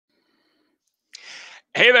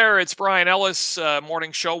Hey there, it's Brian Ellis,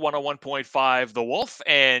 Morning Show 101.5 The Wolf.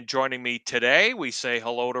 And joining me today, we say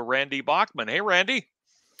hello to Randy Bachman. Hey, Randy.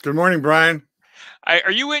 Good morning, Brian.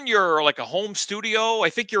 Are you in your like a home studio? I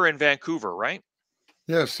think you're in Vancouver, right?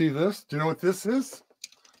 Yeah, see this? Do you know what this is?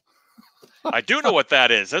 I do know what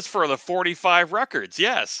that is. That's for the 45 records.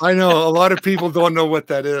 Yes. I know a lot of people don't know what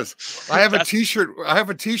that is. I have a That's, t-shirt. I have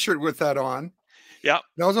a t-shirt with that on. yeah.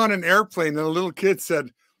 And I was on an airplane and a little kid said,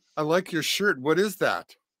 "I like your shirt. What is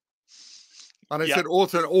that?" And I Yeah. said, "Oh,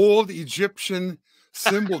 it's an old Egyptian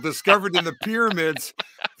symbol discovered in the pyramids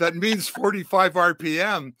that means 45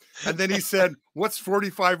 RPM." And then he said, "What's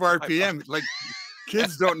 45 RPM?" Like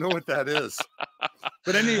kids don't know what that is.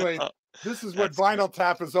 But anyway, Uh, this is what that's good. vinyl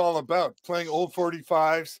tap is all about, playing old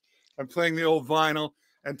 45s and playing the old vinyl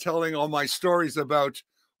and telling all my stories about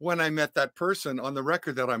when I met that person on the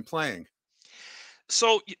record that I'm playing.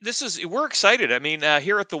 So we're excited. I mean,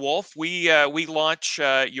 here at the Wolf, we launch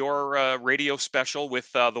your radio special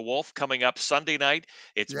with the Wolf coming up Sunday night.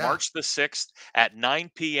 It's Yeah. March the 6th at 9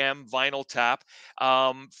 p.m. Vinyl Tap.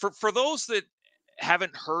 For those that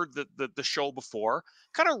haven't heard the show before,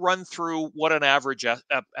 kind of run through what an average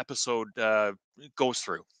episode goes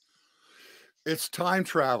through. It's time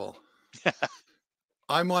travel.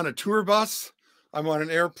 I'm on a tour bus. I'm on an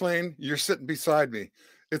airplane. You're sitting beside me.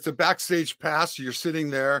 It's a backstage pass. You're sitting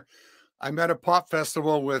there. I'm at a pop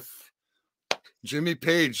festival with Jimmy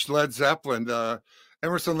Page, Led Zeppelin,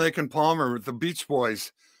 Emerson, Lake and Palmer, the Beach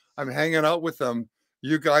Boys. I'm hanging out with them.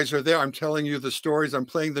 You guys are there. I'm telling you the stories. I'm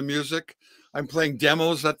playing the music. I'm playing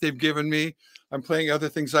demos that they've given me. I'm playing other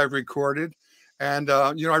things I've recorded. And,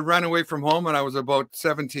 I ran away from home when I was about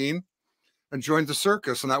 17 and joined the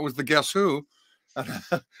circus. And that was the Guess Who. And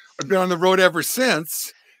I've been on the road ever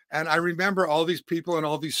since. And I remember all these people and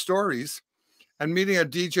all these stories. And meeting a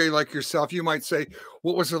DJ like yourself, you might say,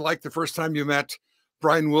 what was it like the first time you met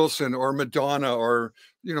Brian Wilson or Madonna or,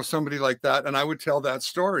 somebody like that? And I would tell that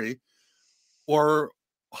story. Or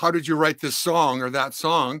how did you write this song or that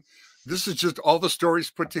song? This is just all the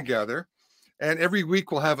stories put together. And every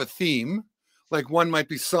week we'll have a theme. Like one might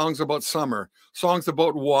be songs about summer, songs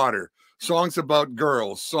about water, songs about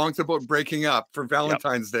girls, songs about breaking up for Yep.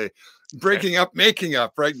 Valentine's Day, Okay. breaking up, making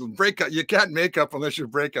up, right? Break up. You can't make up unless you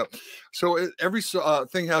break up. So every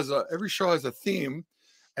every show has a theme,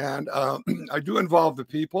 and I do involve the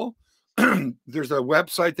people. There's a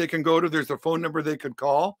website they can go to. There's a phone number they could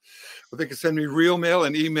call. Or they can send me real mail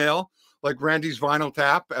and email, like Randy's Vinyl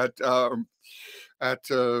Tap at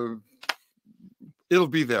it'll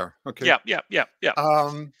be there. Okay. Yeah. Yeah. Yeah. Yeah.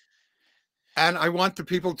 Um, and I want the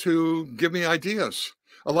people to give me ideas.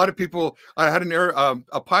 A lot of people. I had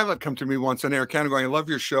a pilot come to me once on Air Canada going, "I love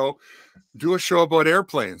your show. Do a show about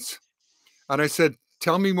airplanes." And I said,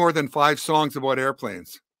 "Tell me more than 5 songs about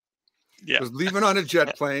airplanes." Yeah. Because leaving on a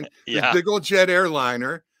jet plane, this Yeah. big old jet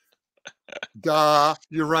airliner, duh,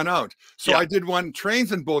 you run out. So Yeah. I did one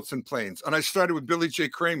trains and boats and planes, and I started with Billy J.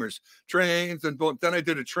 Kramer's trains and boats. Then I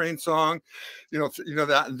did a train song,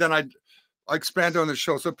 that. And then I expand on the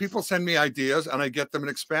show. So people send me ideas, and I get them and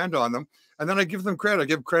expand on them, and then I give them credit. I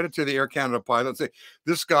give credit to the Air Canada pilot. Say,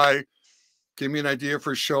 this guy gave me an idea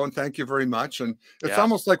for a show, and thank you very much. And it's Yeah.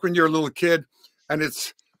 almost like when you're a little kid, and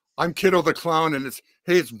I'm Kiddo the Clown, and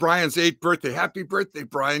hey, it's Brian's 8th birthday. Happy birthday,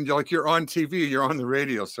 Brian! You're on TV, you're on the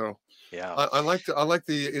radio, so. Yeah. I like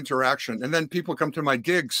the interaction, and then people come to my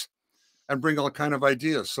gigs and bring all kind of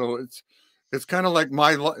ideas. So it's kind of like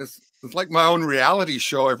it's like my own reality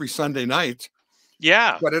show every Sunday night.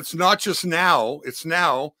 Yeah. But it's not just now; it's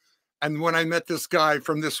now. And when I met this guy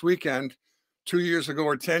from this weekend, 2 years ago,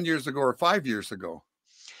 or 10 years ago, or 5 years ago.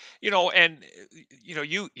 And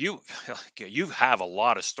you you have a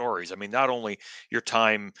lot of stories. I mean, not only your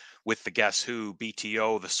time with the Guess Who,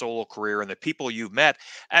 BTO, the solo career, and the people you've met.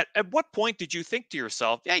 At what point did you think to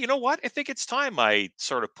yourself, yeah, you know what? I think it's time I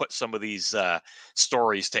sort of put some of these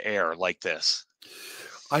stories to air like this.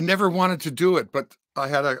 I never wanted to do it, but I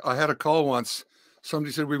had a call once.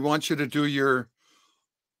 Somebody said, "We want you to do your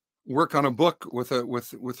work on a book with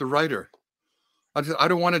a writer." I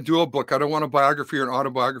don't want to do a book. I don't want a biography or an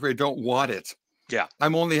autobiography. I don't want it. Yeah.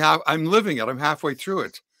 I'm living it. I'm halfway through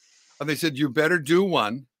it. And they said, you better do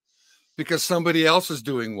one because somebody else is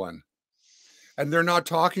doing one and they're not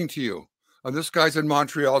talking to you. And this guy's in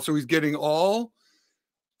Montreal. So he's getting all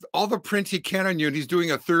the print he can on you. And he's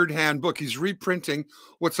doing a third hand book. He's reprinting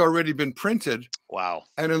what's already been printed. Wow.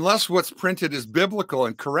 And unless what's printed is biblical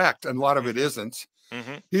and correct, and a lot of it Hmm. isn't,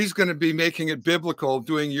 Hmm. he's going to be making it biblical,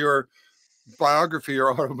 doing your biography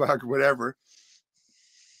or autobiography, whatever.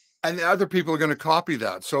 And the other people are going to copy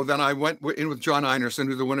that. So then I went in with John Einerson,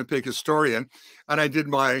 who's a Winnipeg historian, and I did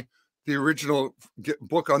my the original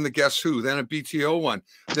book on the Guess Who, then a BTO one,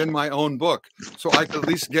 then my own book, so I could at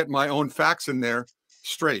least get my own facts in there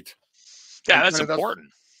straight. Yeah, And that's kind of important.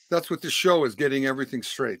 that's what the show is, getting everything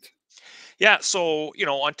straight. Yeah, so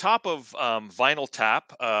on top of Vinyl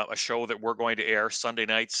Tap, a show that we're going to air Sunday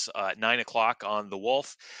nights at 9 o'clock on The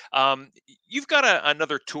Wolf, you've got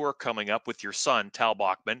another tour coming up with your son, Tal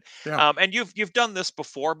Bachman, Yeah. and you've done this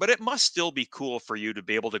before, but it must still be cool for you to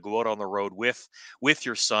be able to go out on the road with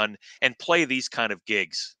your son and play these kind of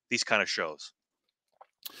gigs, these kind of shows.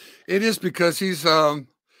 It is, because he'd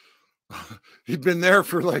been there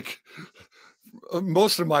for like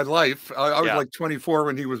most of my life. I was Yeah. like 24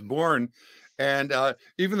 when he was born, and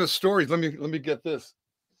even the stories. Let me get this.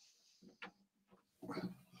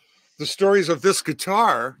 The stories of this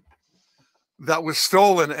guitar that was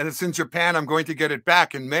stolen, and it's in Japan. I'm going to get it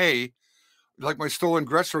back in May. Like my stolen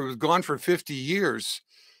Gretsch was gone for 50 years.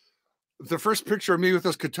 The first picture of me with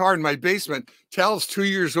this guitar in my basement, Tal's 2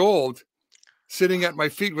 years old, sitting at my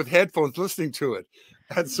feet with headphones listening to it.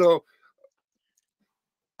 And so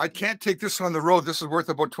I can't take this on the road. This is worth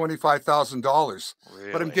about $25,000,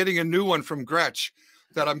 but I'm Really? getting a new one from Gretsch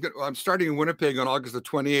that I'm starting in Winnipeg on August the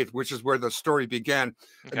 28th, which is where the story began.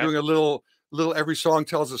 I'm Okay. doing a little every song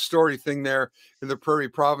tells a story thing there in the Prairie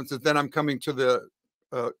provinces. Then I'm coming to the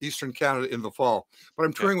Eastern Canada in the fall, but I'm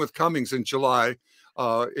Okay. touring with Cummings in July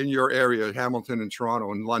in your area, Hamilton and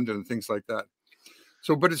Toronto and London and things like that.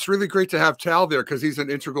 So, but it's really great to have Tal there because he's an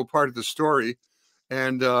integral part of the story.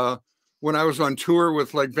 And when I was on tour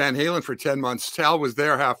with like Van Halen for 10 months, Tal was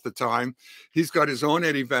there half the time. He's got his own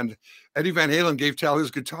Eddie Van Halen gave Tal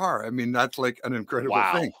his guitar. I mean, that's like an incredible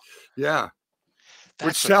Wow. thing. Yeah.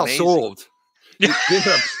 Which That's Tal amazing. sold.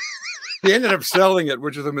 He ended up selling it,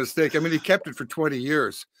 which is a mistake. I mean, he kept it for 20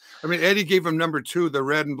 years. I mean, Eddie gave him number 2, the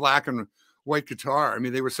red and black and white guitar. I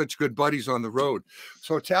mean, they were such good buddies on the road.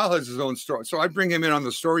 So Tal has his own story. So I bring him in on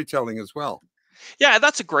the storytelling as well. Yeah,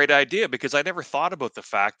 that's a great idea because I never thought about the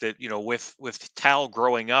fact that, with Tal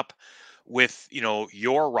growing up with,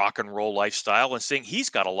 your rock and roll lifestyle and seeing he's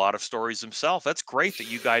got a lot of stories himself. That's great that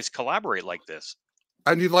you guys collaborate like this.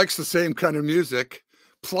 And he likes the same kind of music.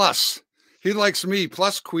 Plus, he likes me,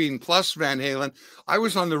 plus Queen, plus Van Halen. I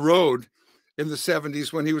was on the road in the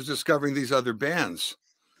 70s when he was discovering these other bands.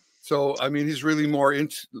 So, I mean, he's really more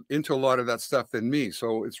into a lot of that stuff than me.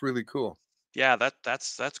 So it's really cool. Yeah,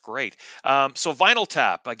 that's great. So Vinyl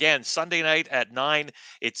Tap again Sunday night at 9.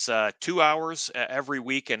 It's 2 hours every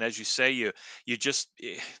week, and as you say, you just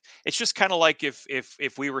it's just kind of like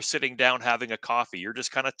if we were sitting down having a coffee, you're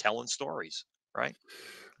just kind of telling stories, right?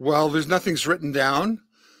 Well, there's nothing's written down.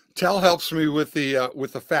 Tal helps me with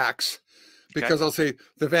the facts Okay. because I'll say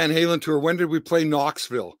the Van Halen tour. When did we play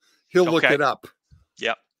Knoxville? He'll look Okay. it up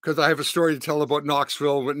Yep. because I have a story to tell about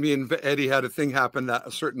Knoxville. When me and Eddie had a thing happen that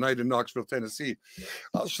a certain night in Knoxville, Tennessee.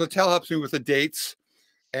 So Tal helps me with the dates,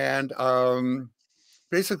 and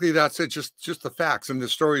basically that's it. Just the facts, and the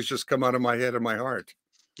stories just come out of my head and my heart.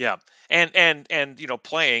 Yeah, and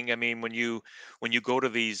playing. I mean, when you go to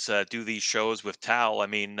these do these shows with Tal, I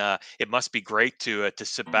mean, it must be great to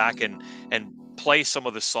sit back and play some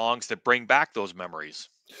of the songs that bring back those memories.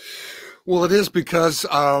 Well, it is because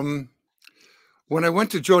when I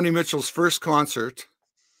went to Joni Mitchell's first concert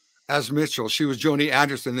as Mitchell, she was Joni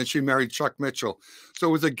Anderson, then she married Chuck Mitchell. So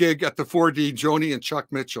it was a gig at the 4D, Joni and Chuck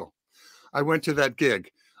Mitchell. I went to that gig.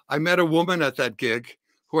 I met a woman at that gig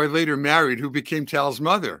who I later married, who became Tal's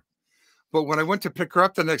mother. But when I went to pick her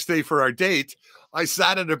up the next day for our date, I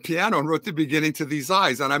sat at a piano and wrote the beginning to These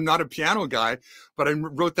Eyes. And I'm not a piano guy, but I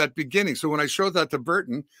wrote that beginning. So when I showed that to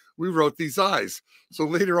Burton, we wrote These Eyes. So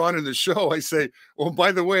later on in the show, I say, oh,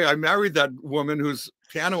 by the way, I married that woman whose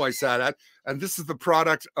piano I sat at. And this is the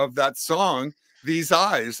product of that song, These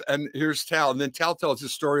Eyes. And here's Tal. And then Tal tells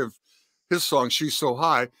his story of his song, She's So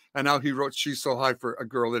High. And now he wrote She's So High for a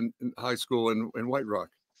girl in high school in White Rock.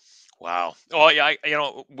 Wow. Oh yeah,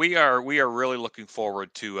 we are really looking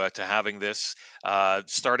forward to having this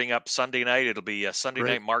starting up Sunday night. It'll be Sunday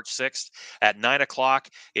Great. night, March 6th at 9 o'clock.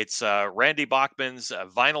 It's Randy Bachman's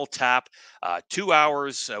Vinyl Tap, 2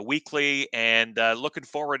 hours weekly, and looking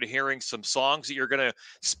forward to hearing some songs that you're going to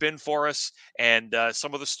spin for us and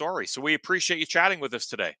some of the stories. So we appreciate you chatting with us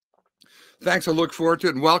today. Thanks. I look forward to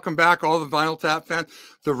it. And welcome back, all the Vinyl Tap fans.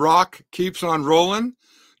 The rock keeps on rolling.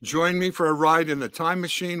 Join me for a ride in the time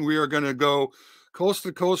machine. We are going to go coast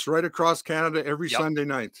to coast right across Canada every Yep. Sunday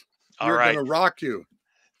night. All We're going right. to rock you.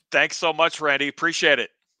 Thanks so much, Randy. Appreciate it.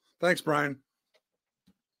 Thanks, Brian.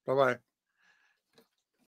 Bye bye.